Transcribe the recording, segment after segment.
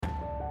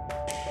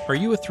Are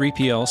you a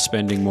 3PL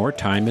spending more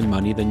time and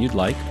money than you'd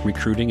like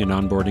recruiting and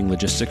onboarding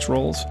logistics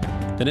roles?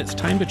 Then it's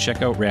time to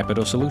check out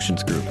Rapido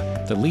Solutions Group,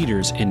 the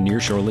leaders in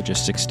nearshore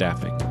logistics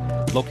staffing.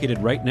 Located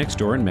right next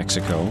door in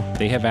Mexico,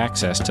 they have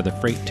access to the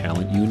freight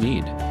talent you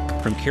need.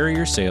 From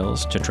carrier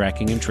sales to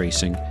tracking and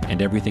tracing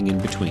and everything in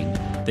between,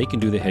 they can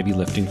do the heavy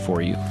lifting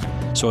for you.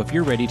 So if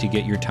you're ready to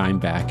get your time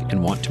back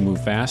and want to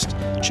move fast,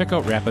 check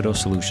out Rapido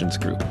Solutions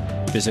Group.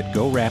 Visit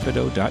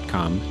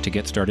gorapido.com to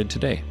get started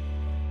today.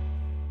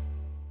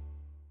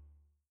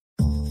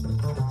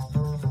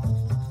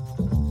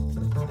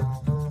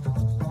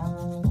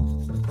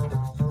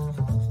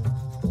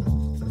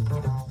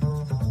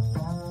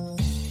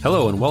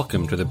 Hello and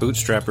welcome to the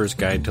Bootstrapper's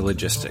Guide to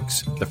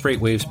Logistics, the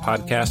FreightWaves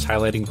podcast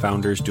highlighting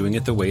founders doing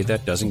it the way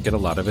that doesn't get a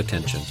lot of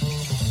attention.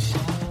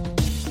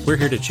 We're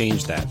here to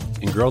change that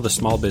and grow the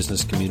small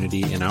business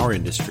community in our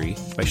industry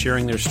by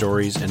sharing their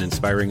stories and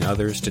inspiring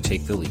others to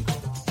take the leap.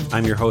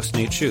 I'm your host,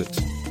 Nate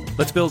Schutz.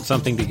 Let's build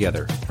something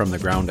together from the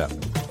ground up.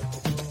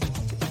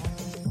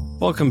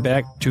 Welcome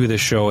back to the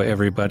show,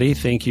 everybody.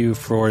 Thank you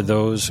for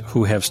those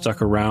who have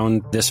stuck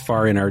around this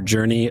far in our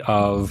journey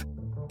of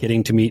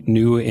getting to meet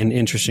new and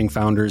interesting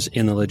founders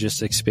in the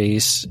logistics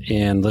space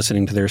and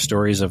listening to their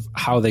stories of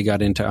how they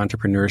got into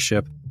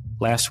entrepreneurship.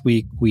 Last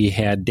week, we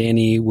had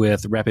Danny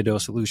with Rapido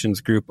Solutions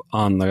Group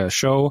on the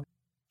show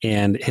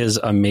and his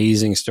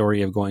amazing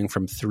story of going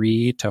from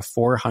 3 to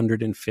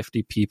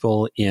 450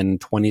 people in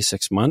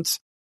 26 months.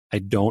 I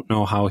don't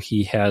know how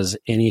he has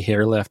any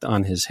hair left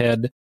on his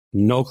head.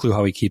 No clue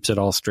how he keeps it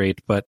all straight.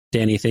 But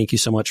Danny, thank you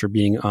so much for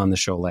being on the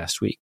show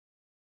last week.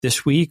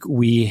 This week,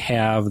 we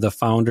have the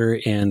founder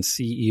and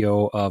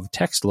CEO of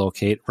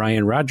TextLocate,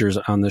 Ryan Rogers,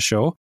 on the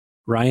show.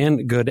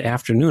 Ryan, good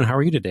afternoon. How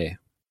are you today?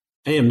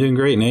 Hey, I'm doing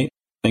great, Nate.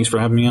 Thanks for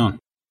having me on.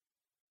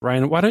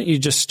 Ryan, why don't you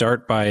just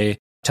start by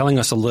telling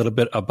us a little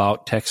bit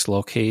about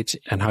TextLocate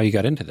and how you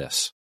got into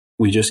this?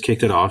 We just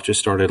kicked it off, just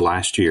started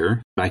last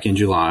year, back in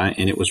July,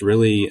 and it was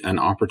really an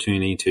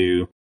opportunity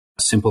to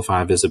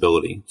simplify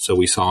visibility. So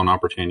we saw an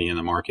opportunity in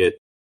the market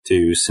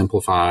to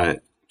simplify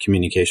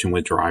communication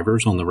with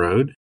drivers on the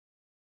road,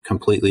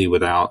 completely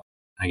without,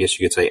 I guess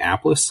you could say,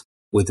 appless,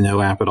 with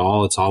no app at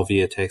all. It's all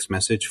via text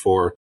message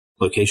for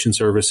location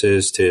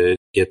services to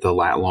get the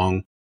lat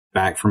long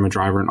back from a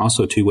driver, and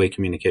also two-way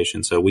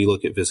communication. So we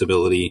look at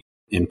visibility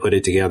and put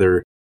it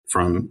together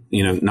from,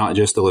 not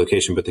just the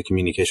location, but the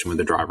communication with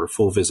the driver,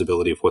 full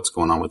visibility of what's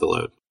going on with the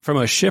load. From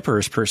a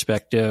shipper's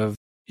perspective,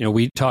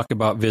 we talk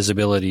about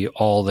visibility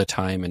all the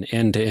time, and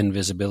end-to-end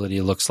visibility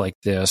looks like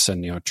this,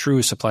 and,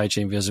 true supply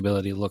chain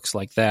visibility looks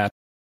like that.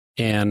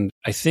 And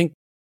I think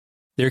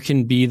there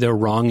can be the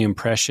wrong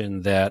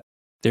impression that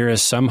there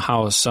is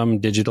somehow some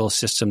digital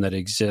system that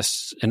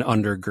exists and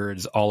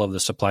undergirds all of the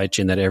supply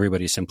chain that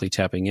everybody's simply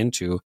tapping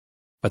into.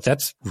 But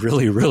that's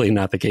really, really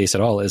not the case at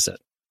all, is it?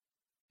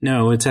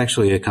 No, it's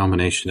actually a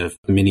combination of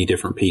many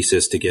different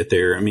pieces to get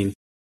there. I mean,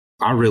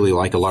 I really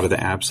like a lot of the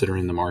apps that are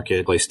in the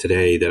marketplace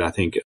today that I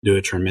think do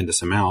a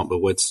tremendous amount.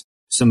 But what's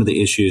some of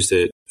the issues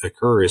that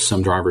occur is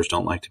some drivers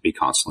don't like to be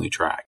constantly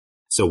tracked.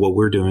 So what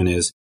we're doing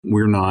is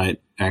we're not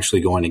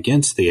actually going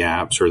against the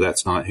apps, or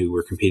that's not who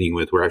we're competing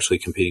with. We're actually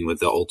competing with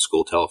the old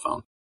school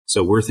telephone.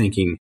 So we're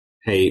thinking,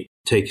 hey,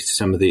 take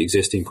some of the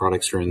existing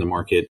products that are in the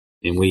market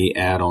and we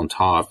add on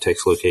top.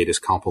 TextLocate is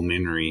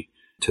complementary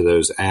to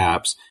those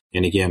apps.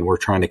 And again, we're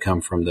trying to come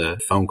from the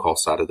phone call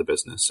side of the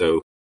business.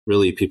 So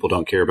really people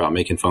don't care about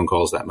making phone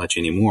calls that much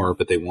anymore,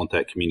 but they want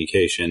that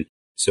communication.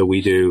 So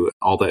we do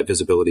all that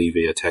visibility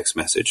via text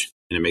message,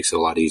 and it makes it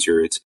a lot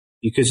easier.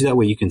 Because that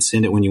way you can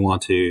send it when you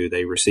want to,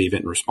 they receive it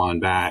and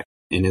respond back.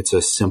 And it's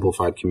a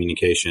simplified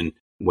communication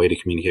way to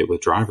communicate with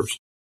drivers.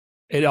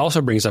 It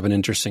also brings up an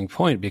interesting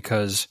point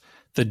because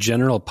the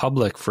general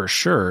public for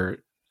sure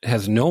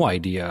has no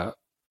idea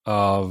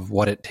of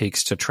what it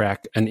takes to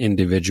track an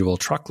individual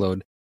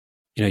truckload.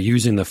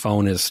 Using the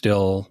phone is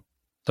still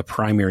the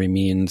primary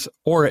means,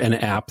 or an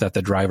app that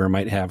the driver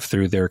might have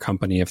through their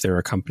company if they're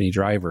a company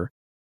driver.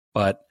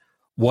 But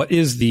what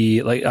is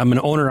I'm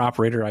an owner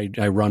operator.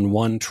 I run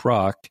one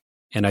truck.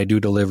 And I do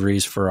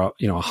deliveries for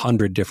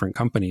 100 different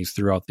companies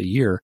throughout the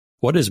year.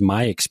 What is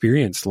my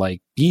experience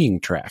like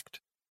being tracked?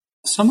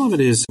 Some of it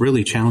is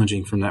really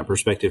challenging from that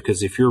perspective,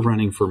 because if you're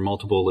running for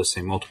multiple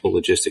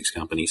logistics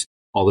companies,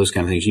 all those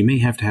kind of things, you may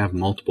have to have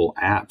multiple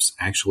apps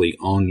actually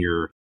on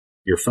your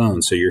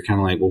phone. So you're kind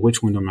of like, well,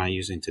 which one am I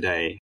using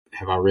today?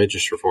 Have I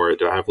registered for it?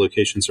 Do I have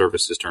location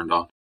services turned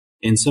on?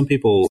 And some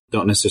people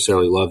don't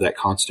necessarily love that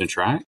constant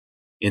track.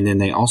 And then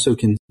they also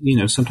can,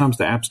 sometimes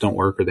the apps don't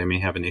work, or they may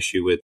have an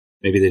issue with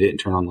maybe they didn't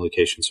turn on the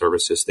location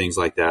services, things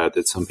like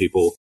that some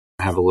people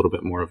have a little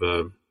bit more of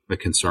a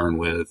concern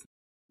with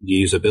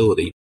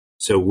usability.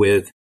 So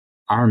with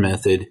our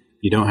method,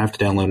 you don't have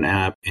to download an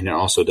app, and it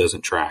also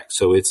doesn't track.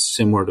 So it's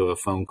similar to a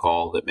phone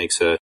call that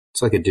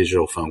it's like a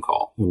digital phone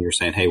call. When you're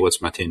saying, hey,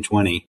 what's my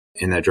 1020?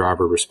 And that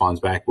driver responds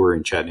back, we're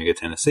in Chattanooga,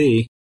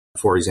 Tennessee,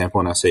 for example,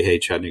 and I say, hey,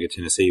 Chattanooga,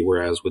 Tennessee,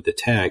 whereas with the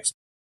text,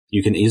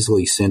 you can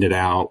easily send it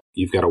out.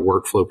 You've got a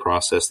workflow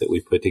process that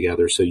we put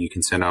together so you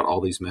can send out all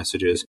these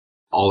messages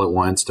all at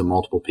once to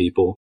multiple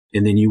people.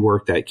 and then you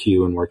work that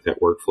queue and work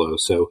that workflow.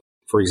 So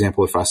for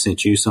example, if I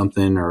sent you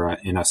something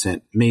and I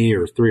sent me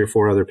or 3 or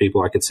 4 other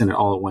people, I could send it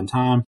all at one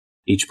time.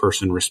 Each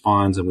person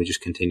responds and we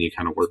just continue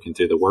kind of working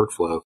through the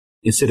workflow.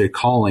 Instead of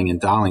calling and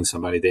dialing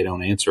somebody, they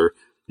don't answer.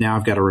 Now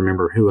I've got to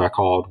remember who I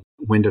called.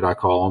 When did I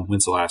call them?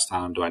 When's the last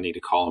time? Do I need to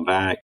call them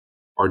back?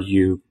 Or do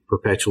you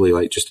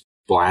perpetually just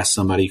blast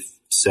somebody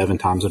 7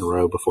 times in a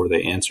row before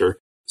they answer?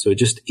 So it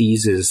just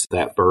eases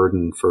that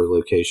burden for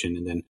location.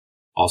 And then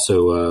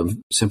also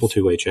simple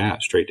two-way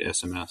chat straight to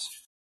SMS.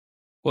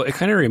 Well, it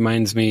kind of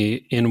reminds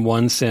me in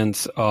one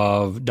sense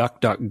of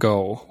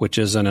DuckDuckGo, which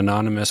is an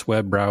anonymous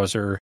web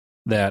browser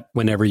that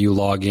whenever you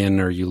log in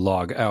or you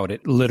log out,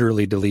 it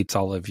literally deletes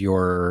all of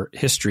your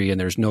history and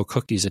there's no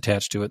cookies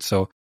attached to it.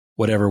 So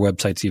whatever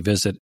websites you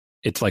visit,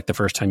 it's like the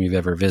first time you've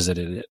ever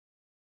visited it.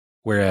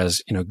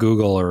 Whereas,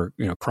 Google or,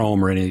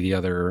 Chrome or any of the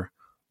other,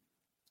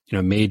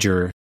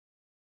 major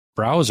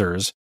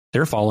browsers,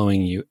 they're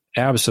following you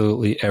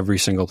absolutely every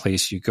single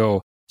place you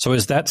go. So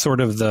is that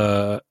sort of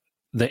the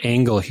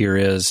angle here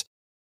is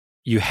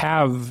you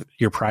have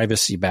your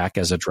privacy back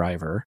as a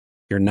driver.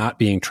 You're not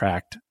being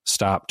tracked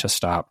stop to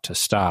stop to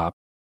stop,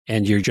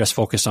 and you're just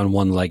focused on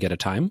one leg at a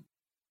time?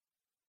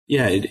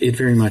 Yeah, it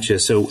very much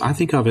is. So I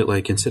think of it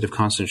like instead of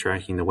constant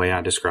tracking, the way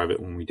I describe it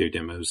when we do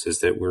demos is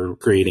that we're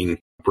creating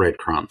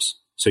breadcrumbs.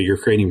 So you're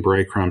creating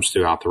breadcrumbs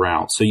throughout the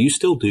route. So you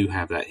still do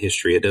have that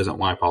history. It doesn't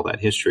wipe all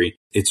that history.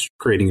 It's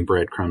creating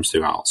breadcrumbs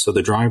throughout. So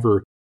the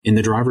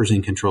driver's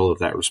in control of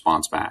that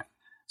response back.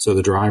 So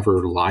the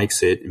driver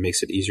likes it. It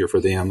makes it easier for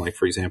them. Like,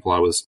 for example, I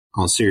was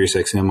on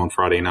SiriusXM on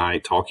Friday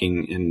night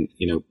talking, and,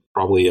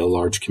 probably a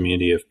large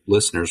community of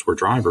listeners were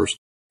drivers,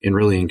 and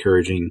really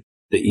encouraging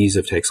the ease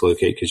of text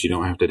locate because you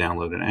don't have to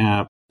download an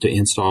app to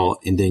install.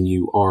 And then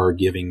you are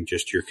giving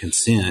just your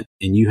consent,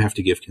 and you have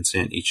to give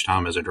consent each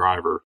time as a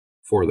driver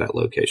for that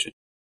location.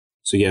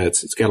 So yeah,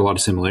 it's got a lot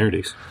of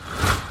similarities.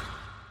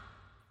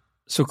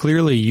 So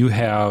clearly you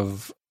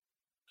have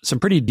some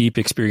pretty deep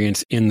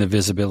experience in the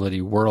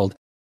visibility world.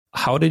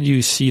 How did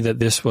you see that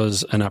this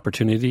was an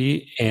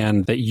opportunity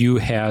and that you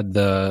had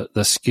the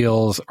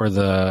skills or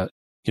the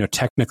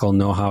technical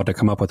know-how to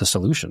come up with a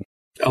solution?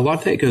 A lot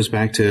of that goes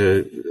back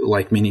to,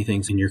 like many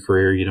things in your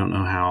career, you don't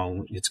know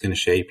how it's going to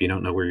shape. You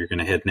don't know where you're going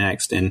to head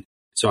next. And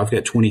so I've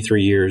got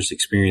 23 years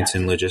experience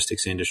in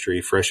logistics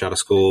industry, fresh out of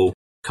school,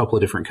 a couple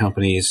of different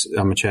companies.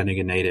 I'm a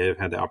Chattanooga native,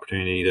 had the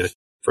opportunity to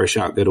fresh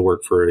out, go to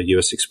work for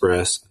US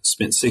Express,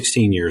 spent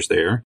 16 years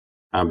there.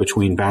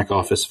 Between back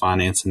office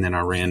finance, and then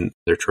I ran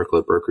their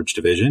truckload brokerage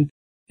division.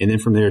 And then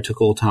from there, took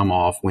a little time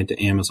off, went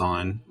to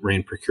Amazon,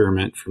 ran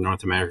procurement for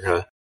North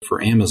America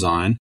for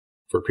Amazon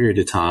for a period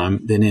of time,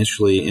 then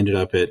actually ended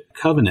up at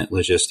Covenant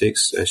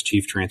Logistics as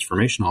Chief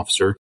Transformation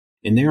Officer.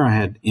 And there I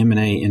had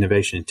M&A,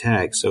 innovation,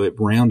 tech. So it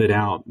rounded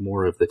out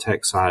more of the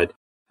tech side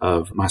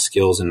of my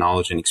skills and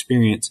knowledge and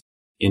experience.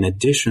 And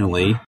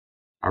additionally,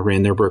 I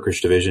ran their brokerage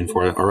division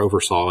or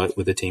oversaw it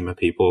with a team of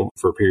people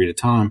for a period of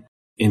time.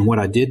 And what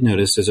I did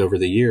notice is over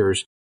the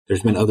years,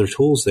 there's been other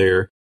tools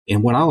there.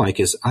 And what I like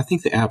is I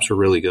think the apps are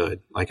really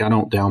good. Like, I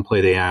don't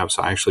downplay the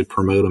apps. I actually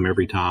promote them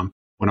every time.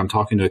 When I'm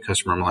talking to a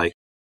customer, I'm like,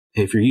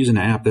 hey, if you're using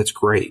an app, that's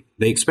great.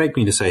 They expect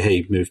me to say,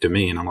 hey, move to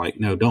me. And I'm like,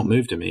 no, don't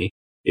move to me.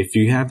 If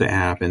you have the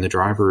app and the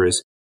driver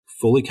is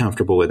fully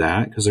comfortable with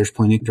that, because there's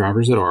plenty of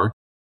drivers that are,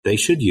 they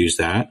should use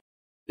that.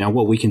 Now,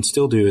 what we can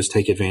still do is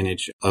take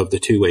advantage of the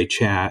two-way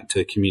chat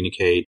to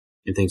communicate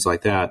and things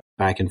like that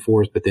back and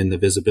forth. But then the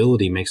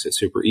visibility makes it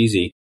super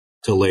easy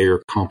to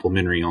layer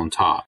complementary on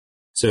top.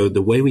 So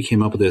the way we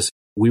came up with this,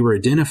 we were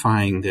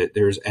identifying that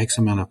there's X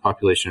amount of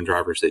population of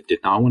drivers that did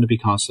not want to be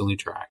constantly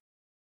tracked.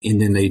 And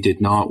then they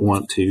did not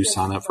want to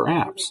sign up for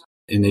apps,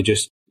 and they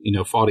just,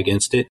 fought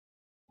against it.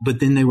 But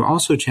then they were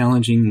also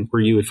challenging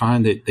where you would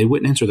find that they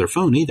wouldn't answer their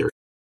phone either.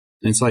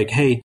 And it's like,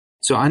 hey,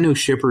 so I know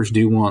shippers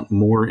do want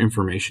more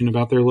information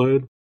about their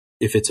load.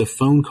 If it's a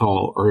phone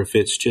call or if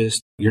it's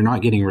just you're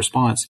not getting a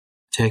response,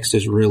 text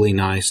is really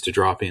nice to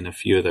drop in a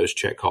few of those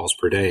check calls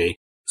per day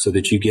so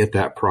that you get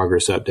that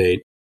progress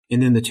update.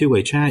 And then the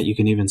two-way chat, you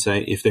can even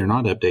say, if they're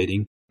not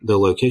updating the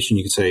location,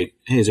 you can say,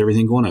 hey, is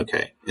everything going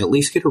okay? At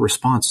least get a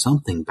response,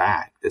 something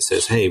back that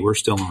says, hey, we're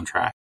still on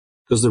track.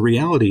 Because the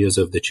reality is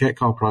of the check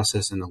call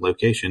process and the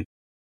location,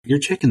 you're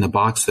checking the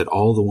box that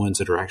all the ones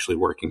that are actually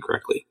working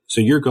correctly.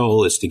 So your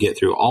goal is to get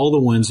through all the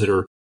ones that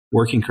are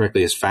working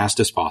correctly as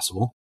fast as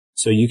possible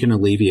so you can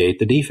alleviate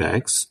the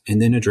defects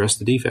and then address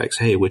the defects.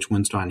 Hey, which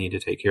ones do I need to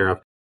take care of?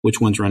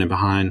 Which one's running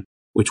behind?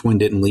 Which one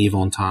didn't leave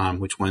on time?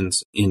 Which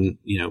one's in,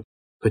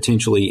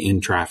 potentially in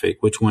traffic?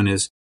 Which one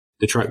is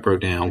the truck broke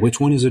down? Which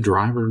one is a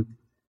driver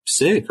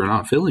sick or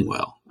not feeling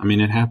well? I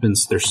mean, it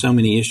happens. There's so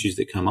many issues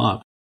that come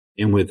up.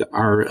 And with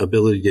our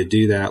ability to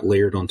do that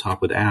layered on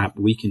top of the app,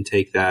 we can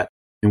take that,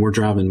 and we're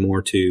driving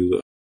more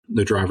to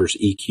the driver's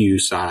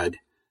EQ side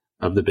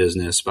of the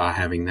business by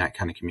having that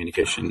kind of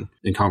communication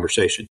and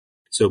conversation.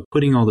 So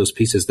putting all those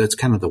pieces, that's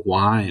kind of the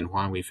why and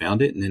why we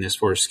found it. And then as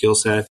far as skill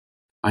set,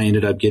 I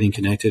ended up getting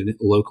connected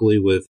locally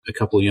with a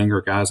couple of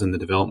younger guys on the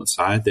development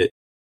side that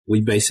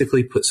we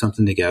basically put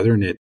something together,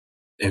 and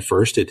At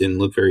first, it didn't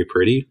look very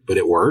pretty, but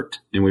it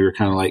worked. And we were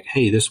kind of like,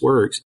 hey, this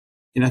works.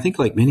 And I think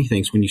like many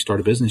things, when you start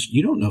a business,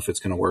 you don't know if it's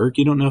going to work.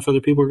 You don't know if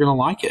other people are going to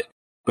like it.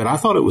 But I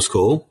thought it was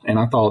cool. And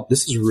I thought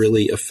this is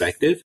really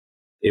effective.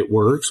 It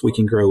works. We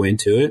can grow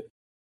into it.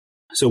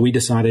 So we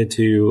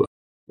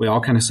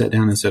all kind of sat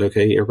down and said,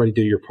 okay, everybody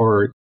do your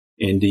part.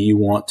 And do you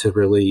want to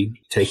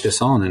really take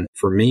this on? And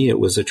for me, it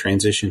was a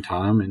transition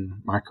time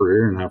in my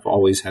career. And I've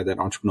always had that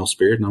entrepreneurial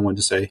spirit. And I wanted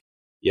to say,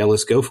 yeah,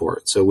 let's go for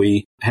it. So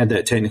we had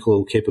that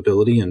technical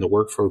capability and the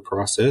workflow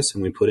process,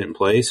 and we put it in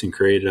place and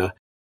created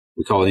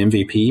we call it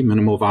MVP,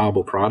 minimal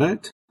viable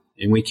product.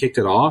 And we kicked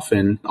it off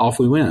and off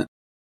we went,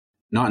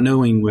 not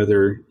knowing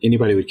whether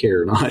anybody would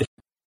care or not.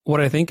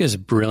 What I think is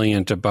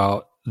brilliant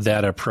about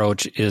that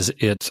approach is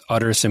its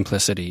utter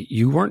simplicity.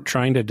 You weren't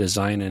trying to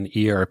design an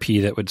ERP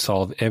that would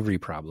solve every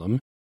problem.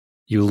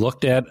 You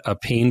looked at a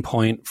pain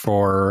point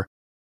for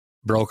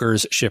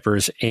brokers,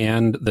 shippers,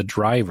 and the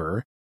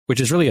driver, which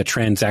is really a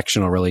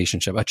transactional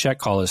relationship. A check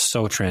call is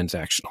so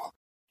transactional,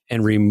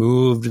 and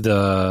removed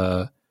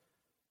the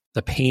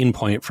pain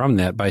point from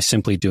that by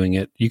simply doing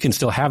it. You can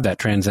still have that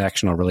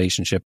transactional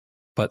relationship,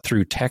 but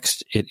through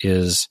text, it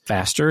is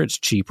faster, it's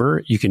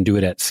cheaper, you can do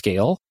it at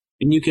scale.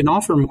 And you can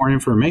offer more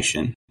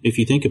information if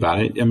you think about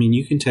it. I mean,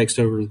 you can text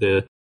over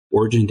the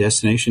origin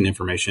destination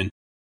information,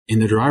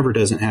 and the driver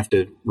doesn't have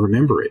to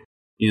remember it.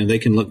 They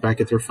can look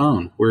back at their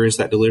phone. Where is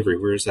that delivery?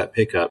 Where is that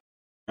pickup?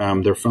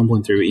 They're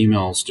fumbling through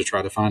emails to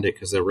try to find it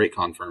because their rate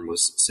confirm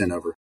was sent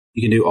over.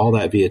 You can do all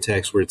that via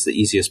text, where it's the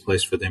easiest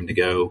place for them to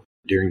go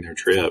during their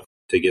trip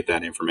to get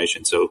that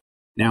information. So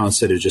now,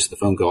 instead of just the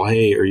phone call,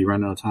 hey, are you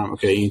running out of time?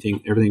 Okay,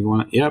 everything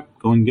going? Yep,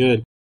 going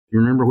good. You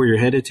remember where you're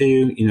headed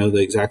to?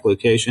 The exact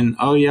location?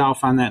 Oh yeah, I'll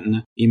find that in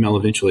the email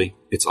eventually.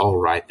 It's all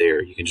right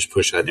there. You can just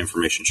push that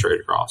information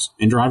straight across.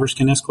 And drivers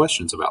can ask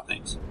questions about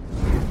things.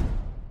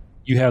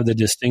 You have the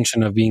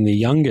distinction of being the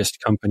youngest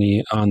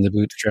company on the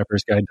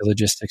Bootstrapper's Guide to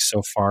Logistics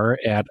so far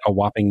at a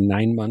whopping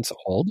 9 months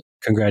old.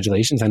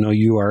 Congratulations. I know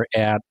you are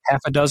at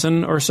half a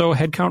dozen or so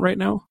headcount right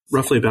now.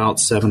 Roughly about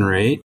 7 or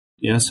 8.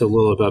 Yeah, so a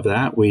little above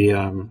that. We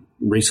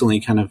recently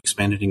kind of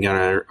expanded and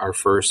got our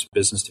first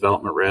business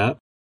development rep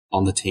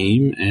on the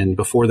team. And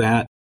before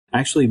that,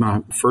 actually,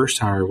 my first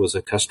hire was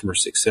a customer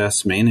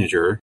success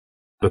manager,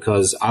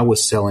 because I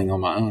was selling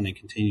on my own and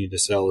continued to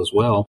sell as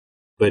well.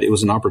 But it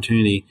was an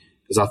opportunity,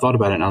 because I thought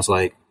about it and I was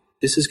like,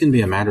 this is going to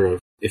be a matter of,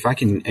 if I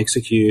can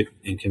execute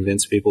and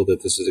convince people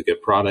that this is a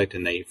good product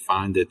and they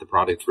find that the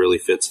product really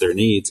fits their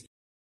needs,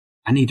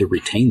 I need to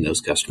retain those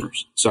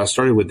customers. So I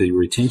started with the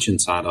retention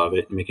side of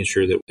it, making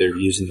sure that they're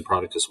using the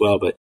product as well.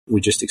 But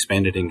we just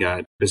expanded and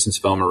got business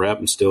development rep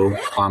and still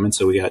climbing.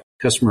 So we got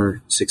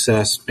customer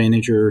success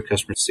manager,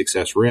 customer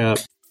success rep.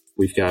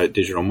 We've got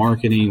digital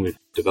marketing, we've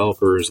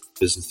developers,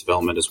 business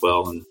development as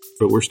well.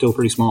 But we're still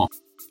pretty small.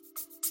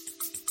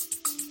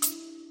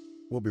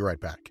 We'll be right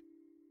back.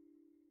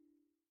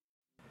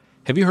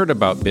 Have you heard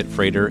about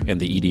Bitfreighter and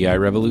the EDI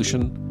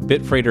revolution?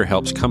 Bitfreighter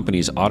helps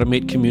companies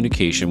automate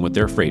communication with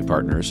their freight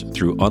partners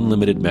through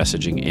unlimited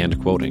messaging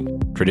and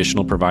quoting.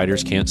 Traditional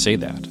providers can't say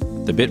that.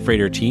 The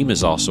Bitfreighter team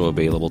is also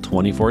available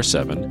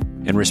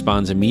 24/7 and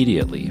responds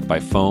immediately by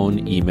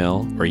phone,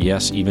 email, or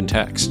yes, even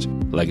text.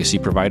 Legacy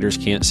providers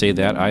can't say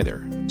that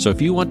either. So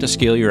if you want to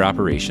scale your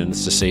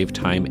operations to save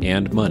time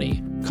and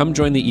money, come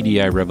join the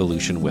EDI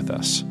revolution with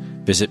us.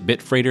 Visit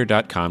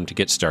bitfreighter.com to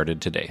get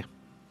started today.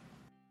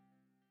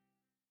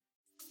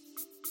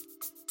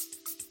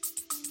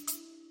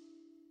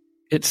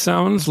 It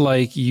sounds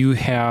like you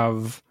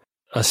have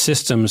a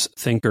systems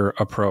thinker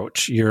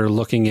approach. You're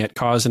looking at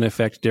cause and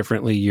effect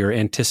differently. You're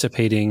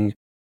anticipating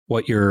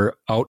what your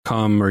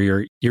outcome or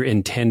your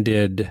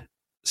intended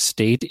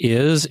state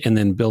is, and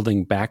then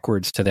building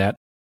backwards to that.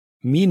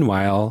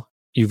 Meanwhile,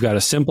 you've got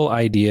a simple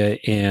idea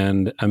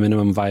and a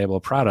minimum viable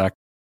product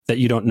that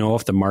you don't know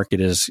if the market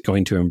is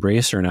going to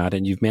embrace or not.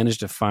 And you've managed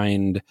to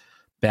find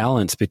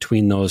balance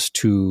between those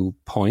 2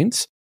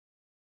 points,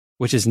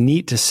 which is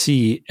neat to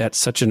see at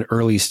such an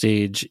early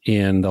stage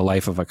in the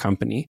life of a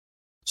company.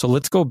 So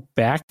let's go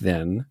back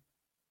then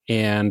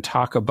and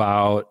talk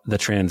about the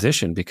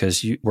transition,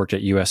 because you worked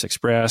at US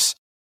Express,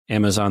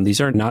 Amazon.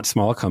 These are not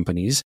small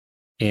companies,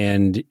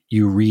 and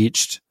you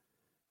reached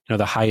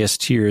the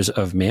highest tiers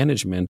of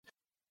management.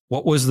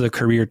 What was the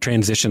career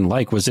transition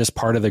like? Was this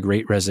part of the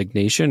Great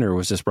Resignation, or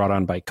was this brought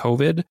on by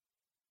COVID?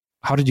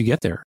 How did you get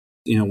there?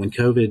 When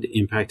COVID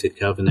impacted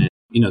Covenant,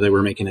 they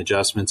were making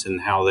adjustments in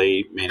how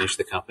they managed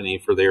the company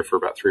for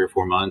about 3 or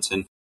 4 months,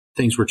 and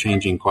things were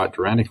changing quite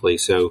dramatically.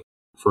 So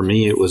for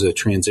me, it was a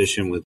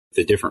transition with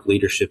the different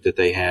leadership that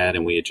they had,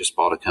 and we had just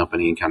bought a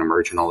company and kind of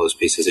merging all those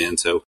pieces in.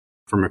 So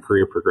from a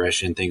career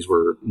progression, things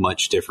were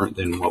much different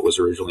than what was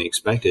originally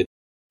expected.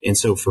 And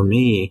so for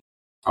me,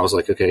 I was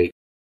like, okay,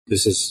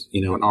 this is,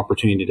 an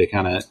opportunity to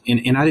kind of,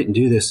 and I didn't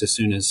do this as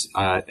soon as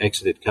I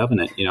exited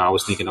Covenant. I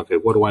was thinking, okay,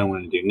 what do I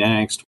want to do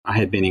next? I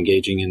had been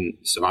engaging in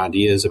some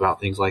ideas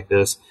about things like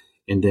this,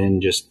 and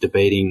then just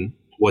debating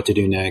what to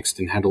do next,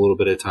 and had a little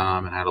bit of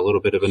time and had a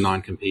little bit of a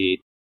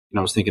non-compete. And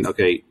I was thinking,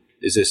 okay,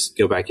 is this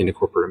go back into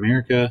corporate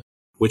America,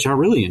 which I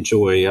really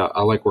enjoy.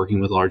 I like working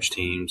with large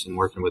teams and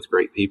working with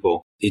great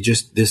people. It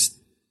just, this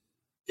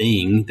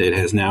thing that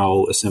has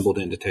now assembled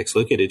into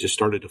TextLocate, it just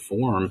started to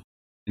form.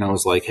 And I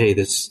was like, hey,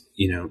 this,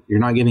 you're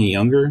not getting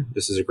younger.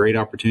 This is a great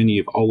opportunity.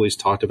 You've always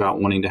talked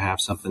about wanting to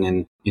have something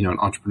in, an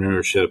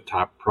entrepreneurship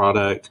type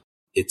product.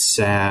 It's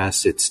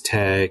SaaS, it's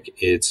tech,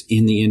 it's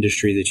in the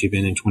industry that you've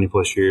been in 20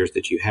 plus years,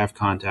 that you have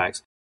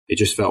contacts. It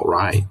just felt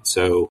right.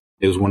 So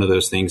it was one of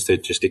those things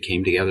that just, it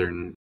came together,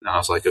 and I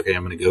was like, okay,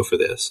 I'm going to go for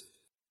this.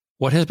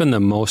 What has been the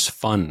most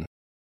fun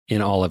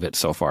in all of it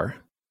so far?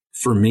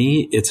 For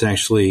me, it's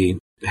actually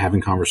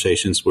having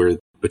conversations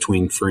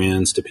between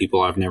friends to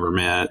people I've never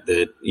met,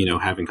 that,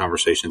 having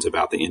conversations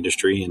about the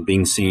industry and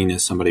being seen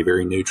as somebody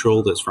very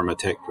neutral that's from a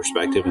tech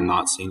perspective and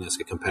not seen as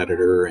a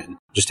competitor, and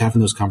just having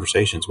those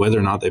conversations, whether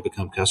or not they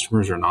become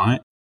customers or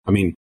not. I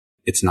mean,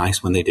 it's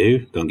nice when they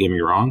do, don't get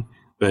me wrong.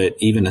 But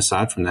even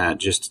aside from that,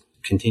 just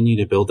continue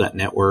to build that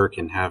network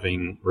and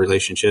having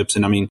relationships.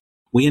 And I mean,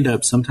 we end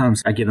up,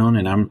 sometimes I get on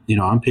and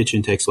I'm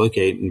pitching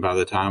TextLocate. And by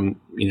the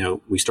time,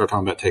 we start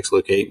talking about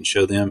TextLocate and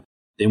show them,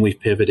 then we've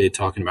pivoted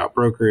talking about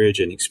brokerage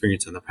and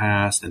experience in the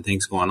past and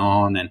things going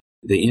on and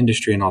the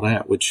industry and all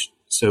that,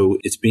 so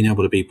it's being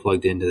able to be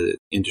plugged into the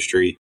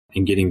industry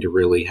and getting to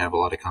really have a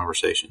lot of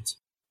conversations.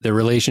 The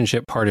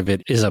relationship part of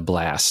it is a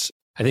blast.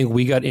 I think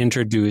we got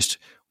introduced,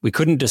 we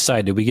couldn't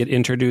decide, did we get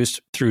introduced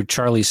through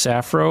Charlie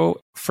Safro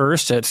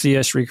first at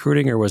CS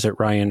Recruiting, or was it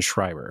Ryan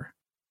Schreiber?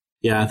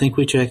 Yeah, I think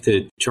we checked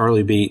that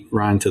Charlie beat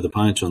Ryan to the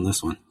punch on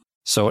this one.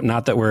 So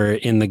not that we're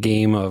in the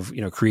game of,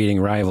 creating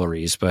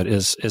rivalries, but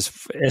as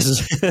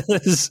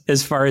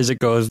far as it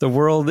goes, the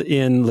world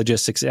in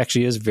logistics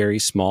actually is very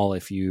small.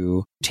 If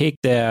you take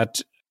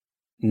that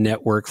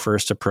network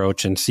first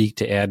approach and seek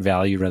to add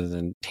value rather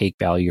than take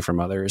value from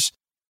others,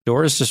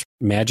 doors just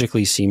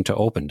magically seem to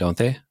open, don't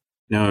they?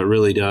 No, it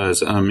really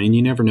does. And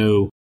you never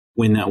know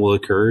when that will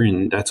occur.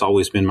 And that's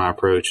always been my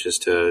approach, is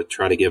to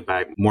try to give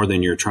back more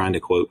than you're trying to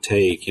quote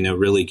take,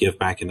 really give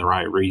back in the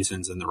right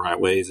reasons and the right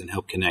ways and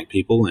help connect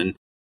people, and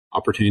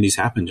opportunities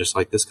happen just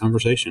like this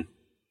conversation.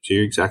 So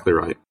you're exactly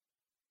right.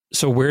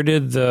 So where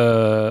did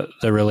the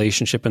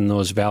relationship and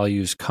those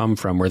values come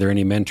from? Were there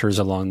any mentors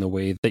along the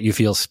way that you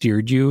feel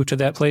steered you to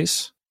that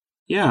place?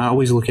 Yeah, I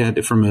always look at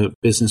it from a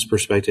business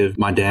perspective.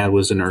 My dad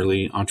was an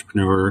early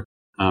entrepreneur,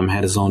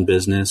 had his own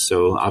business.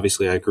 So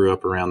obviously I grew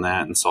up around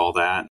that and saw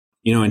that.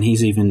 And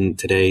he's even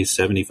today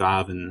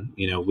 75, and,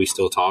 we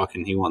still talk,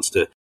 and he wants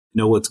to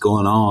know what's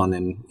going on.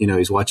 And,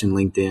 he's watching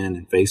LinkedIn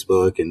and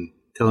Facebook and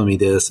telling me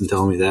this and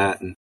telling me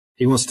that. And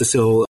he wants to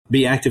still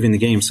be active in the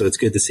game. So it's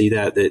good to see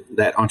that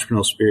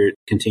entrepreneurial spirit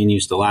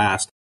continues to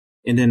last.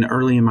 And then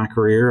early in my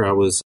career, I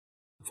was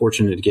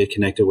fortunate to get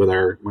connected with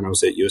when I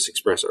was at US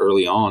Express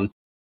early on.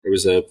 There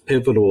was a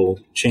pivotal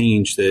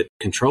change that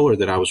controller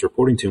that I was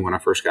reporting to when I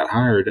first got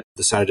hired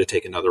decided to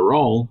take another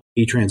role.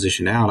 He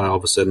transitioned out. I all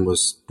of a sudden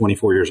was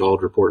 24 years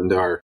old reporting to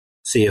our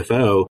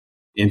CFO.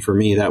 And for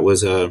me, that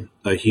was a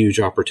huge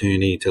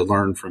opportunity to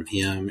learn from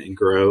him and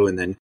grow. And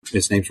then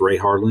his name's Ray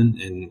Harlan,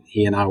 and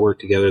he and I worked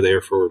together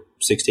there for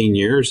 16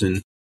 years.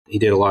 And he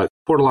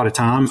poured a lot of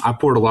time. I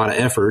poured a lot of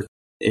effort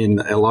and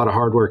a lot of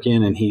hard work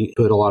in, and he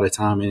put a lot of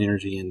time and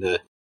energy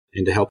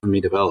into helping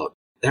me develop.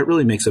 That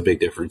really makes a big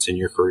difference in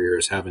your career,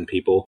 is having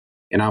people.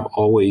 And I've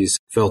always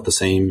felt the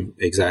same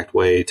exact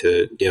way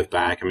to give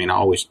back. I mean, I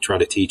always try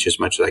to teach as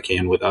much as I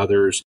can with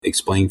others,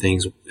 explain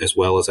things as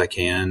well as I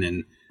can,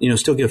 and,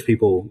 still give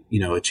people,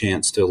 a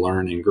chance to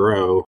learn and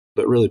grow,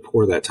 but really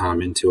pour that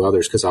time into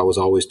others, because I was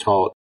always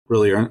taught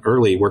really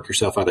early, work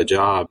yourself out a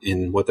job.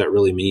 And what that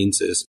really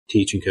means is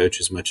teach and coach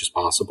as much as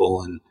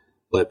possible and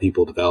let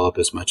people develop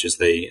as much as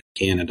they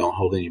can and don't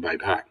hold anybody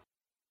back.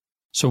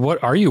 So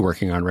what are you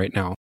working on right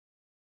now?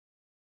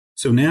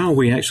 So now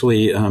we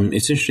actually,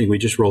 it's interesting, we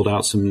just rolled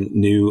out some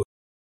new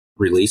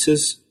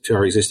releases to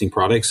our existing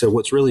products. So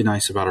what's really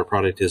nice about our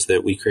product is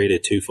that we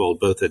created twofold,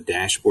 both a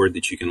dashboard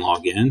that you can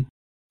log in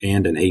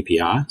and an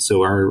API.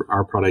 So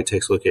our product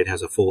TextLocate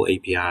has a full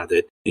API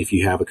that if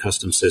you have a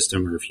custom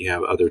system or if you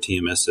have other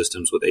TMS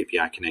systems with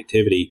API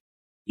connectivity,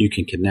 you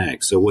can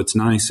connect. So what's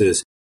nice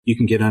is you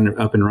can get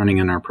up and running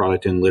in our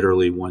product in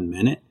literally 1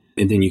 minute.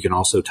 And then you can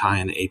also tie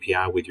an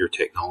API with your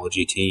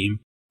technology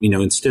team.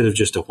 Instead of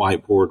just a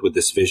whiteboard with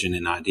this vision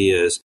and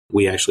ideas,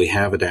 we actually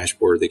have a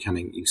dashboard that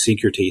you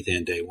sink your teeth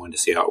in day one to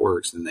see how it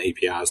works. And the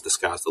API is the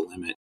sky's the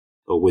limit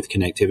with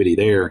connectivity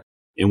there.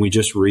 And we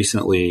just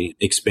recently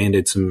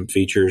expanded some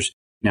features.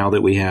 Now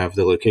that we have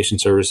the location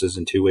services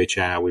and two-way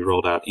chat, we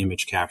rolled out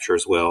image capture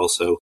as well.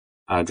 So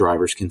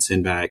drivers can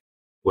send back,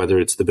 whether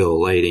it's the bill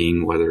of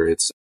lading, whether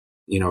it's,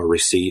 a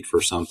receipt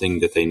for something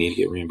that they need to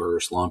get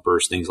reimbursed,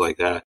 lumpers, things like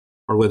that.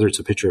 Or whether it's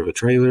a picture of a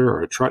trailer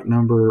or a truck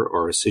number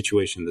or a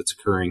situation that's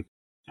occurring,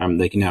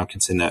 they can now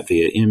send that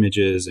via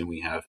images, and we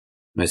have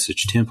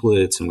message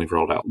templates, and we've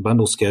rolled out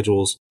bundle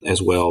schedules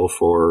as well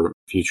for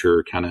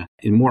future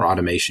and more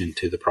automation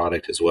to the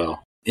product as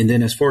well. And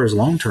then as far as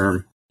long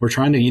term, we're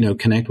trying to,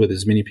 connect with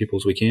as many people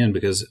as we can,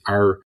 because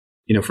our,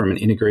 from an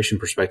integration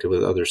perspective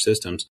with other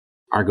systems,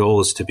 our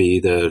goal is to be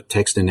the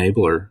text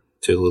enabler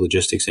to the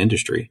logistics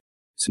industry.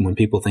 So when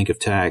people think of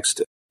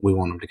text, we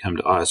want them to come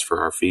to us for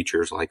our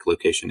features like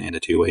location and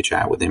a two-way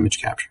chat with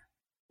image capture.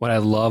 What I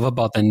love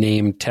about the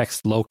name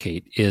Text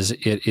Locate is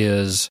it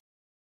is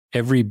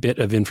every bit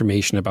of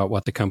information about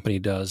what the company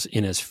does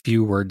in as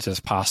few words as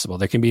possible.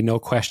 There can be no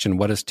question,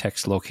 what does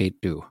Text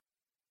Locate do?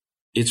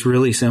 It's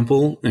really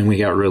simple, and we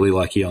got really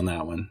lucky on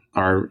that one.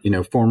 Our,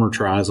 former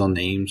tries on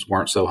names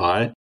weren't so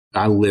high.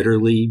 I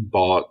literally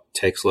bought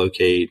Text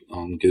Locate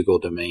on Google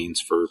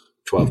domains for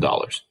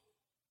 $12.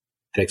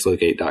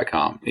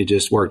 TextLocate.com. It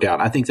just worked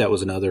out. I think that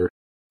was another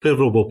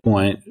pivotal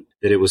point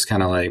that it was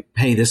kind of like,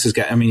 hey, this has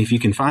got, if you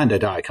can find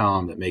a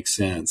 .com that makes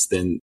sense,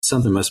 then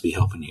something must be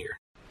helping here.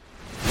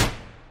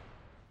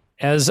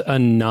 As a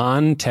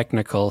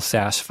non-technical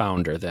SaaS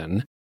founder,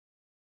 then,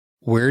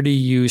 where do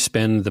you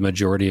spend the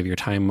majority of your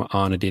time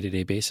on a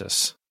day-to-day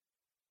basis?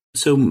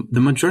 So the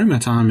majority of my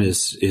time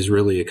is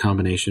really a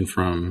combination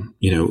from,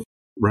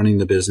 running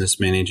the business,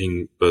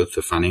 managing both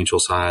the financial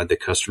side, the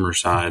customer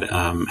side,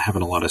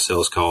 having a lot of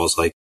sales calls,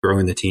 like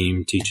growing the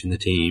team, teaching the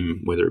team,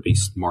 whether it be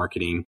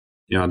marketing.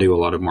 I do a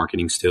lot of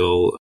marketing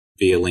still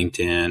via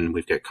LinkedIn.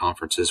 We've got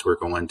conferences we're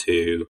going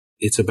to.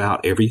 It's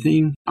about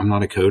everything. I'm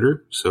not a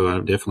coder, so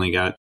I've definitely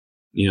got,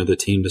 the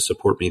team to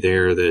support me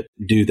there that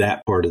do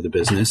that part of the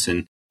business.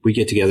 And we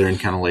get together and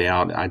kind of lay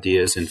out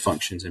ideas and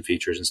functions and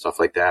features and stuff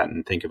like that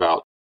and think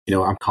about,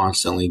 I'm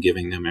constantly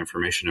giving them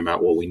information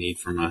about what we need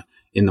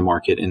in the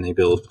market, and they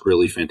build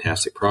really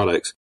fantastic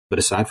products. But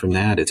aside from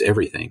that, it's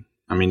everything.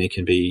 It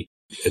can be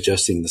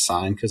adjusting the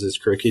sign because it's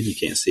crooked. You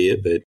can't see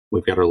it, but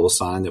we've got our little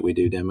sign that we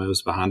do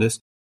demos behind us.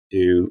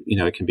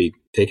 It can be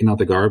taking out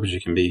the garbage.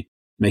 It can be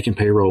making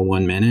payroll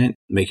 1 minute,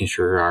 making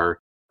sure our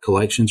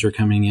collections are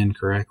coming in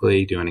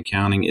correctly, doing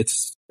accounting.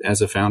 It's, as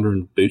a founder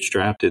and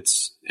bootstrapped,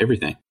 it's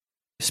everything.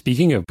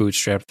 Speaking of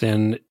bootstrap,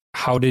 then,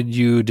 how did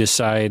you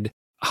decide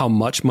how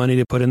much money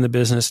to put in the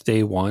business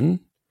day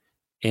one?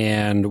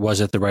 And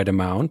was it the right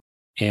amount?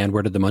 And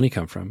where did the money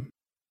come from?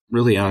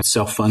 Really, I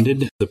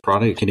self-funded the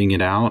product, getting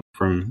it out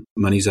from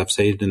monies I've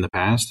saved in the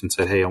past, and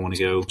said, hey, I want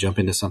to go jump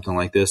into something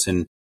like this.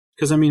 And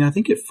because, I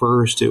think at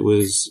first it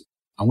was,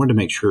 I wanted to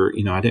make sure,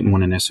 I didn't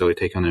want to necessarily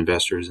take on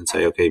investors and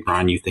say, okay,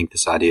 Brian, you think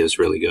this idea is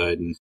really good,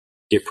 and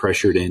get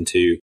pressured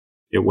into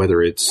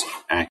whether it's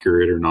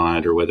accurate or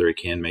not, or whether it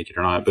can make it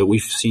or not. But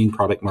we've seen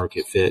product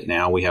market fit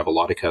now. We have a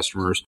lot of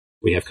customers.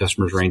 We have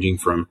customers ranging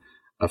from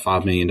a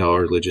 $5 million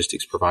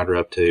logistics provider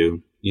up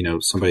to,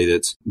 somebody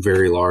that's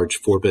very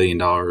large, $4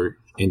 billion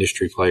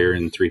industry player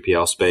in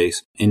 3PL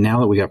space. And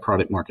now that we got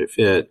product market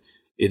fit,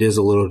 it is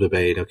a little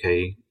debate.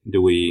 Okay,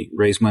 do we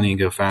raise money and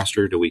go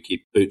faster? Do we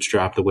keep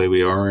bootstrapped the way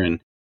we are? And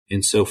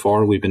so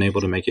far, we've been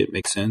able to make it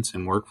make sense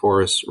and work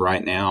for us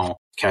right now.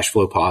 Cash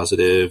flow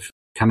positive,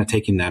 kind of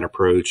taking that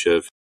approach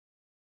of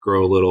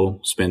grow a little,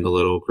 spend a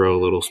little, grow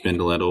a little, spend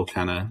a little,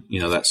 kind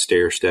of, that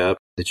stair step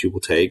that you will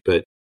take.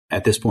 But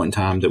at this point in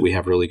time that we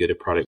have really good at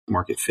product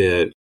market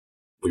fit,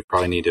 we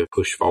probably need to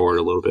push forward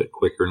a little bit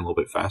quicker and a little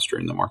bit faster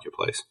in the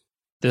marketplace.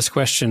 This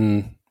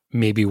question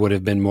maybe would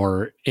have been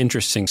more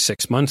interesting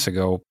 6 months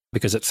ago,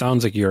 because it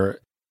sounds like you're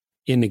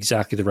in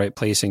exactly the right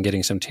place and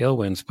getting some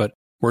tailwinds. But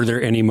were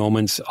there any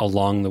moments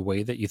along the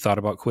way that you thought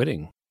about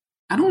quitting?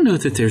 I don't know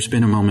that there's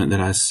been a moment that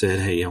I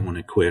said, hey, I want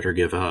to quit or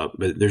give up,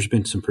 but there's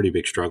been some pretty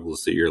big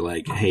struggles that you're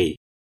like, hey,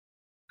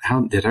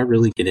 how did I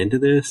really get into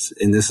this?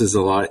 And this is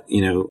a lot,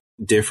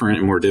 different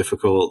and more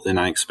difficult than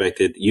I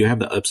expected. You have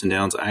the ups and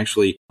downs. I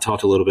actually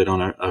talked a little bit on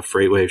a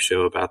FreightWave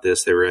show about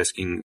this. They were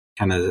asking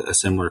kind of a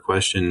similar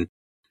question.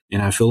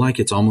 And I feel like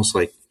it's almost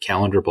like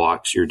calendar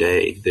blocks your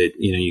day, that,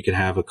 you could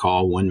have a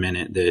call 1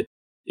 minute that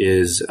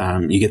is,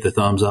 you get the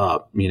thumbs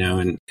up,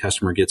 and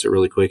customer gets it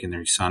really quick and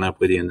they sign up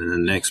with you. And then the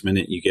next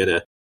minute you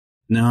get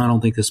no, I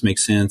don't think this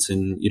makes sense.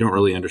 And you don't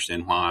really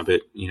understand why,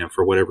 but,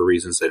 for whatever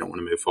reasons, they don't want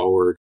to move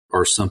forward,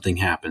 or something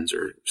happens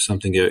or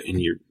something, and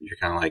you're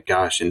kind of like,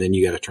 gosh, and then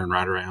you got to turn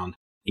right around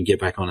and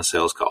get back on a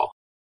sales call.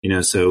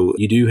 So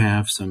you do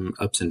have some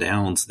ups and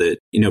downs that,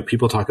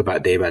 people talk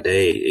about day by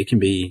day. It can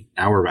be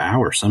hour by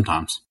hour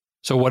sometimes.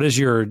 So what does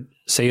your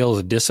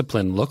sales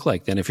discipline look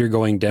like then? If you're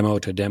going demo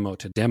to demo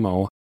to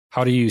demo,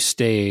 how do you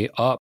stay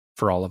up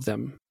for all of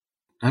them?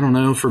 I don't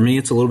know. For me,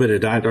 it's a little bit of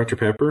Diet Dr.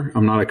 Pepper.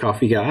 I'm not a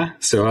coffee guy.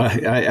 So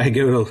I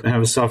go to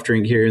have a soft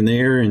drink here and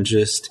there, and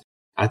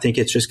I think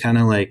it's just kind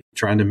of like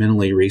trying to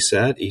mentally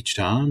reset each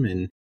time.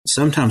 And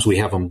sometimes we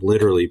have them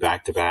literally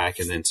back to back,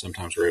 and then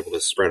sometimes we're able to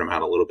spread them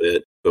out a little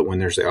bit. But when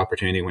there's the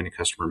opportunity, when a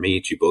customer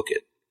meets, you book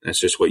it. That's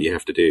just what you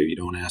have to do. You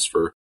don't ask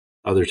for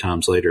other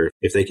times later.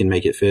 If they can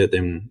make it fit,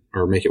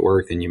 or make it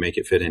work, then you make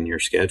it fit in your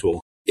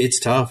schedule. It's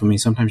tough.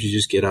 Sometimes you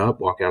just get up,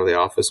 walk out of the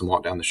office and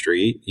walk down the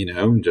street,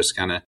 and just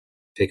kind of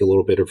take a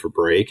little bit of a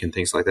break and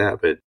things like that.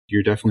 But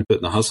you're definitely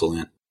putting the hustle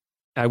in.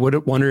 I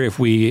would wonder if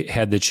we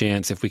had the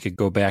chance, if we could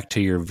go back to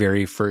your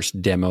very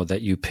first demo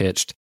that you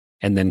pitched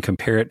and then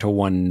compare it to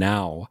one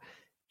now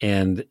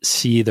and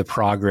see the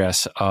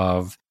progress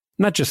of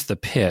not just the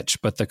pitch,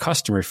 but the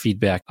customer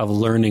feedback of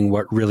learning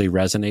what really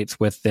resonates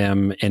with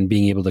them and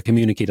being able to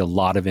communicate a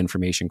lot of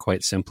information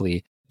quite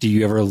simply. Do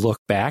you ever look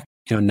back,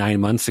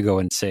 9 months ago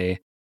and say,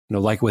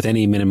 like with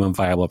any minimum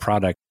viable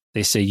product,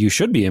 they say you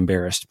should be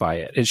embarrassed by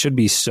it. It should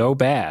be so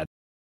bad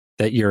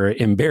that you're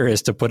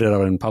embarrassed to put it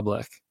out in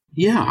public.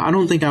 Yeah, I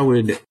don't think I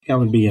would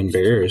be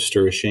embarrassed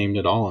or ashamed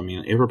at all. I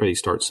mean, everybody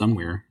starts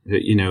somewhere.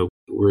 You know,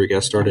 where it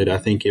got started, I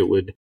think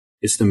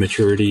it's the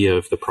maturity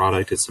of the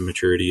product. It's the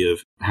maturity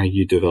of how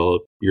you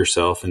develop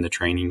yourself and the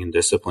training and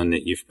discipline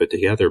that you've put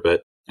together.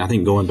 But I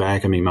think going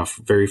back, I mean, my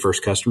very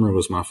first customer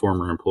was my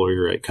former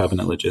employer at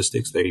Covenant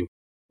Logistics. They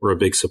were a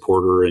big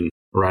supporter and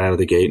right out of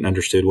the gate and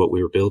understood what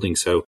we were building.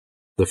 So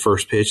the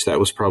first pitch, that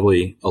was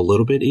probably a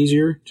little bit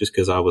easier just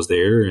because I was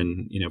there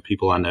and, you know,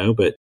 people I know.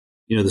 But,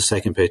 you know, the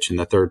second pitch and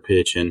the third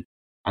pitch, and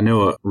I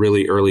know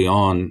really early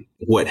on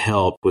what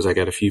helped was I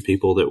got a few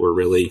people that were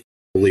really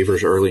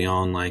believers early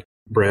on, like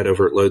Brett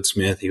over at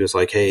Loadsmith. He was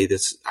like, hey,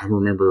 I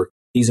remember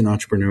he's an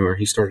entrepreneur.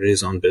 He started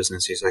his own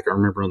business. He's like, I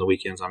remember on the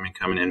weekends,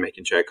 coming in,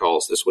 making check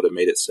calls. This would have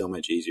made it so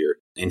much easier.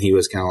 And he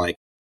was kind of like,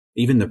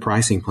 even the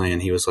pricing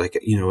plan, he was like,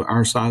 you know,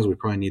 our size, we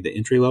probably need the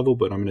entry level,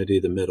 but I'm going to do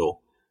the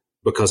middle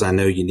because I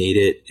know you need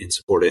it and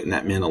support it. And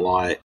that meant a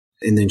lot.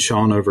 And then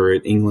Sean over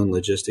at England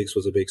Logistics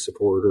was a big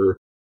supporter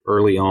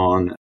early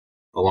on,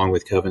 along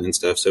with Covenant and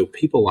stuff. So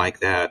people like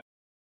that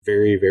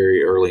very,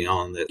 very early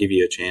on that give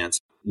you a chance.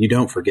 You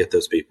don't forget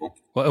those people.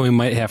 Well, we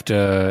might have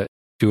to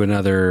do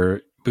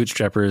another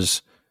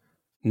Bootstrappers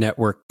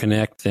Network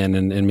Connect then,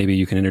 and maybe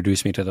you can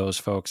introduce me to those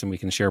folks and we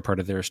can share part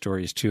of their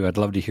stories too. I'd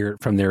love to hear it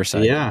from their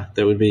side. Yeah,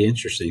 that would be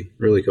interesting.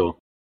 Really cool.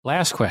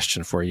 Last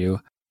question for you.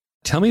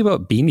 Tell me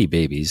about Beanie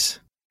Babies.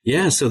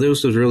 Yeah, so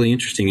this was really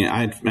interesting.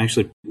 I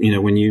actually, you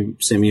know, when you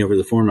sent me over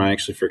the form, I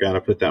actually forgot I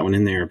put that one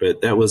in there.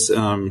 But that was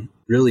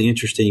really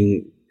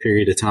interesting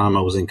period of time.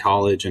 I was in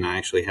college and I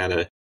actually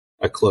had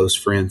a close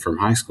friend from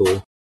high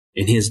school.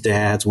 And his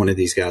dad's one of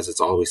these guys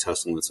that's always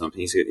hustling with something.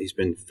 He's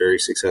been very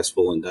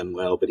successful and done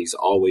well, but he's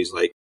always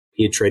like,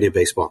 he had traded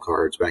baseball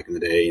cards back in the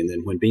day. And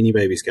then when Beanie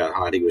Babies got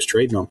hot, he was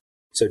trading them.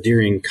 So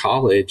during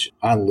college,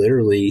 I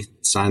literally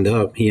signed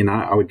up. He and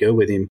I would go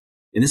with him.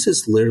 And this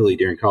is literally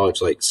during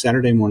college, like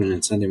Saturday morning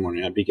and Sunday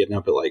morning. I'd be getting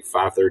up at like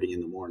 5:30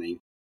 in the morning.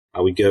 I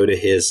would go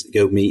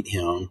meet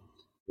him.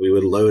 We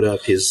would load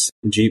up his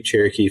Jeep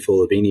Cherokee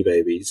full of Beanie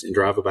Babies and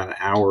drive about an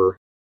hour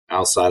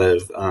outside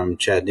of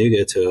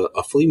Chattanooga to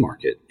a flea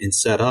market and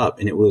set up.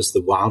 And it was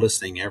the wildest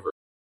thing ever.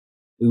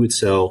 We would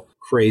sell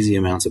crazy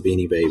amounts of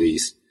Beanie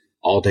Babies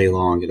all day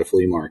long at a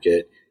flea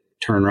market,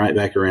 turn right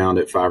back around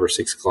at 5 or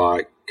 6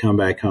 o'clock, come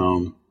back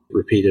home,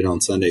 repeat it on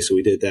Sunday. So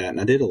we did that.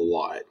 And I did a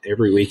lot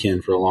every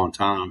weekend for a long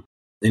time.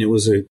 And it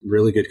was a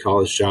really good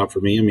college job for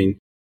me. I mean,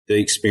 the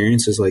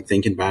experience is like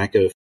thinking back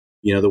of,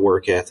 you know, the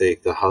work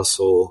ethic, the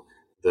hustle,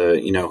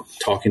 the, you know,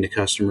 talking to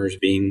customers,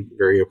 being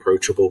very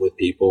approachable with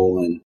people.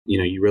 And, you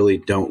know, you really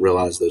don't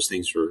realize those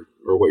things for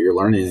what you're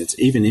learning. It's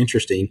even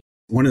interesting.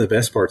 One of the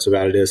best parts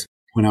about it is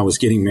when I was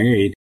getting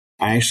married,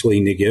 I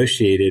actually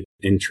negotiated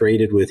and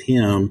traded with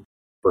him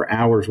for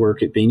hours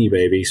work at Beanie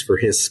Babies for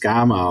his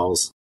Sky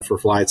Miles for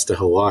flights to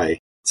Hawaii.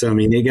 So, I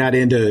mean, it got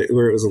into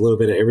where it was a little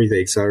bit of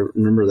everything. So I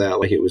remember that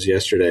like it was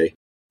yesterday.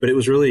 But it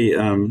was really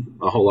a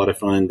whole lot of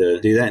fun to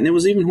do that. And it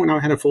was even when I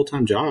had a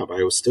full-time job,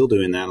 I was still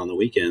doing that on the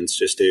weekends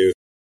just to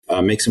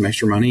make some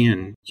extra money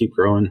and keep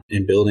growing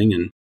and building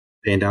and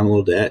paying down a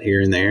little debt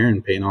here and there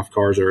and paying off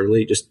cars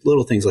early, just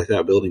little things like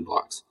that, building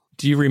blocks.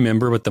 Do you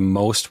remember what the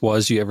most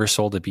was you ever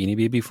sold a Beanie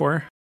Baby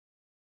for?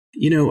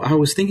 You know, I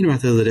was thinking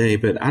about the other day,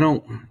 but I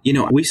don't, you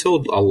know, we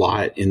sold a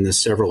lot in the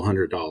several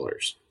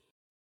 $100s.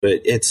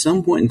 But at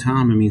some point in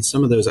time, I mean,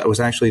 some of those, I was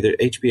actually, the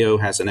HBO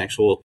has an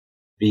actual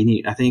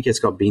Beanie, I think it's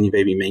called Beanie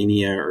Baby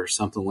Mania or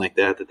something like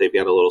that they've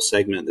got a little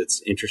segment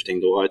that's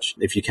interesting to watch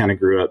if you kind of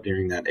grew up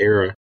during that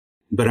era.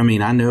 But I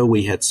mean, I know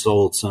we had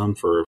sold some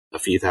for a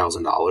few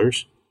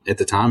 $1,000s at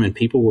the time, and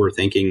people were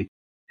thinking,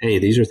 hey,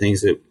 these are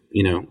things that,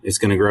 you know, it's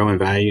going to grow in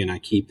value, and I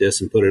keep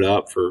this and put it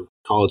up for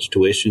college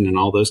tuition and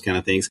all those kind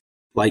of things.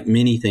 Like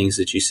many things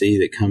that you see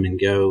that come and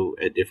go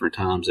at different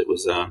times, it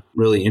was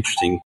really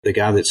interesting. The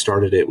guy that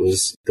started it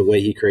was, the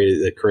way he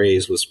created the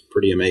craze was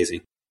pretty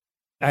amazing.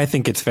 I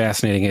think it's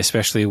fascinating,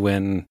 especially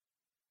when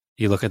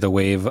you look at the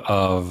wave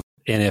of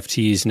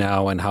NFTs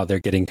now and how they're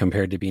getting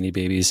compared to Beanie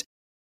Babies.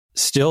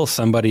 Still,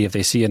 somebody, if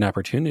they see an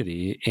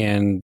opportunity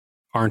and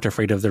aren't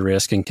afraid of the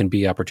risk and can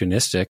be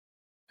opportunistic,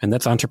 and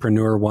that's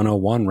Entrepreneur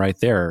 101 right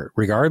there,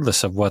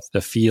 regardless of what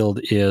the field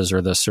is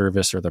or the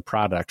service or the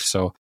product.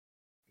 So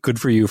good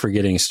for you for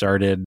getting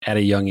started at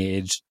a young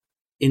age.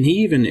 And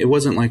it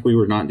wasn't like we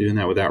were not doing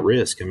that without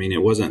risk. I mean,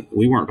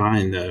 we weren't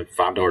buying the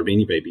 $5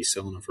 Beanie Babies,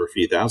 selling them for a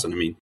few thousand. I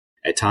mean,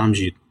 at times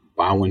you'd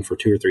buy one for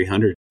 $200 or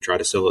 $300, try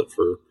to sell it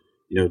for,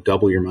 you know,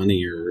 double your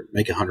money or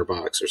make $100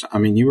 or something. I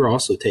mean, you were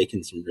also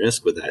taking some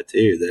risk with that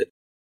too, that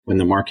when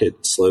the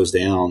market slows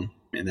down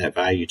and that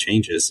value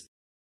changes,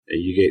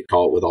 you get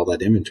caught with all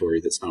that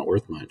inventory that's not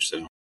worth much.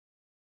 So,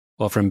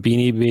 well, from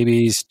Beanie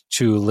Babies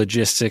to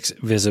logistics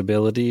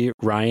visibility,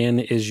 Ryan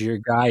is your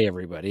guy,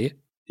 everybody.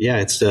 Yeah,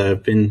 it's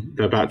been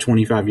about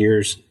 25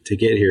 years to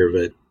get here,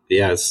 but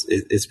yeah,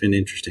 it's been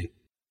interesting.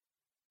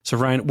 So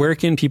Ryan, where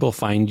can people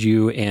find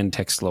you and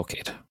Text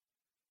Locate?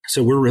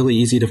 So we're really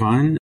easy to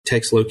find.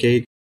 Text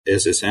Locate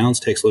as it sounds,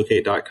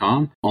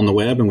 TextLocate.com on the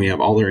web, and we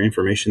have all their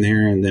information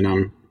there. And then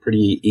I'm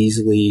pretty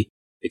easily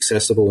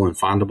accessible and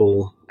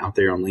findable out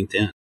there on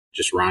LinkedIn.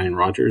 Just Ryan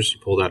Rogers, you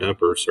pull that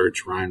up or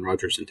search Ryan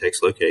Rogers and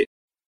TextLocate.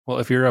 Well,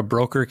 if you're a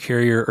broker,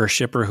 carrier, or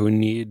shipper who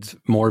needs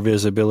more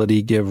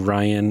visibility, give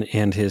Ryan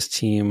and his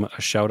team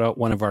a shout out.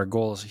 One of our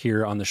goals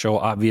here on the show,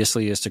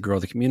 obviously, is to grow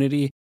the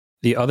community.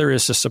 The other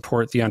is to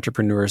support the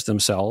entrepreneurs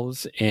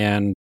themselves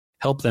and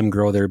help them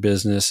grow their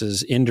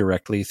businesses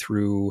indirectly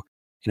through,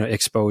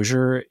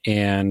 exposure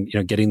and,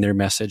 getting their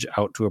message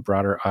out to a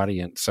broader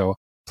audience. So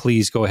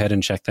please go ahead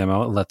and check them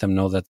out and let them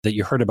know that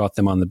you heard about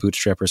them on the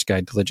Bootstrapper's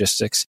Guide to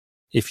Logistics.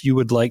 If you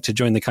would like to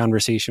join the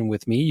conversation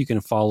with me, you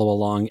can follow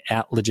along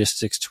at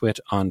LogisticsTwit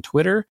on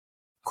Twitter.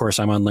 Of course,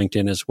 I'm on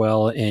LinkedIn as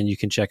well, and you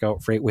can check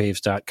out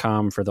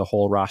freightwaves.com for the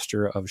whole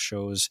roster of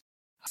shows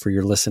for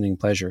your listening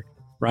pleasure.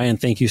 Ryan,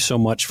 thank you so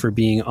much for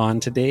being on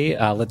today.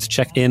 Let's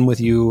check in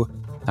with you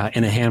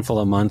in a handful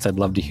of months. I'd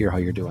love to hear how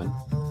you're doing.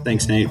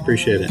 Thanks, Nate.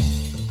 Appreciate it.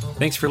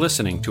 Thanks for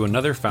listening to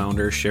another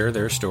founder share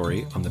their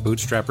story on the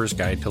Bootstrapper's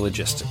Guide to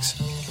Logistics.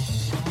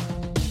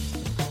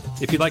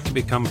 If you'd like to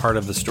become part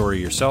of the story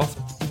yourself,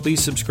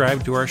 please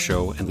subscribe to our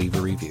show and leave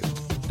a review.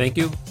 Thank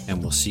you,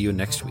 and we'll see you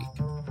next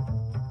week.